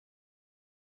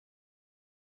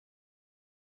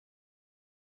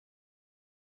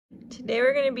Today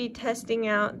we're going to be testing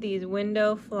out these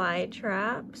window fly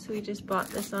traps. We just bought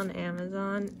this on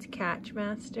Amazon. It's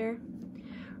Catchmaster.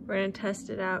 We're going to test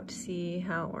it out to see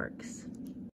how it works.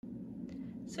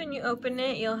 So when you open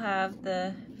it, you'll have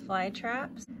the fly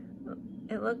traps.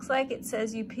 It looks like it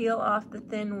says you peel off the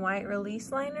thin white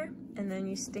release liner and then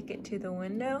you stick it to the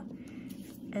window,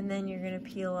 and then you're going to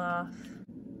peel off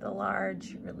the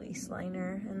large release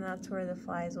liner, and that's where the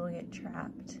flies will get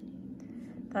trapped.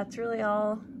 That's really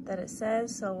all that it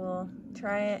says, so we'll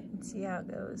try it and see how it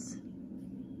goes.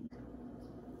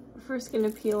 We're first going to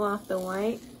peel off the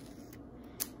white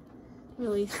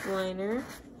release liner.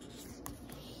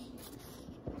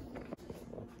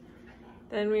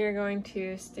 Then we are going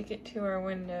to stick it to our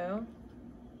window.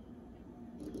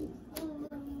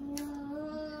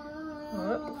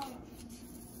 Whoop.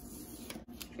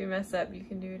 If you mess up, you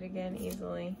can do it again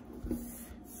easily.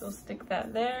 So we'll stick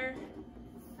that there,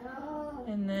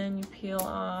 and then you peel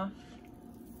off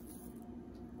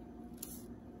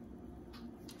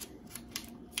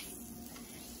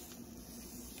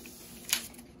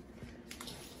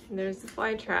and there's the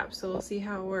fly trap, so we'll see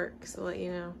how it works. I'll let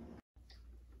you know.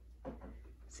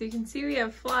 So you can see we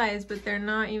have flies, but they're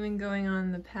not even going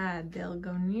on the pad. They'll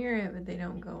go near it, but they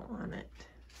don't go on it.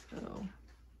 So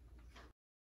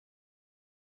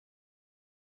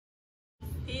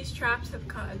these traps have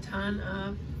caught a ton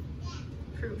of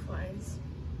fruit flies.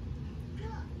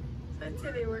 So I'd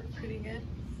say they work pretty good.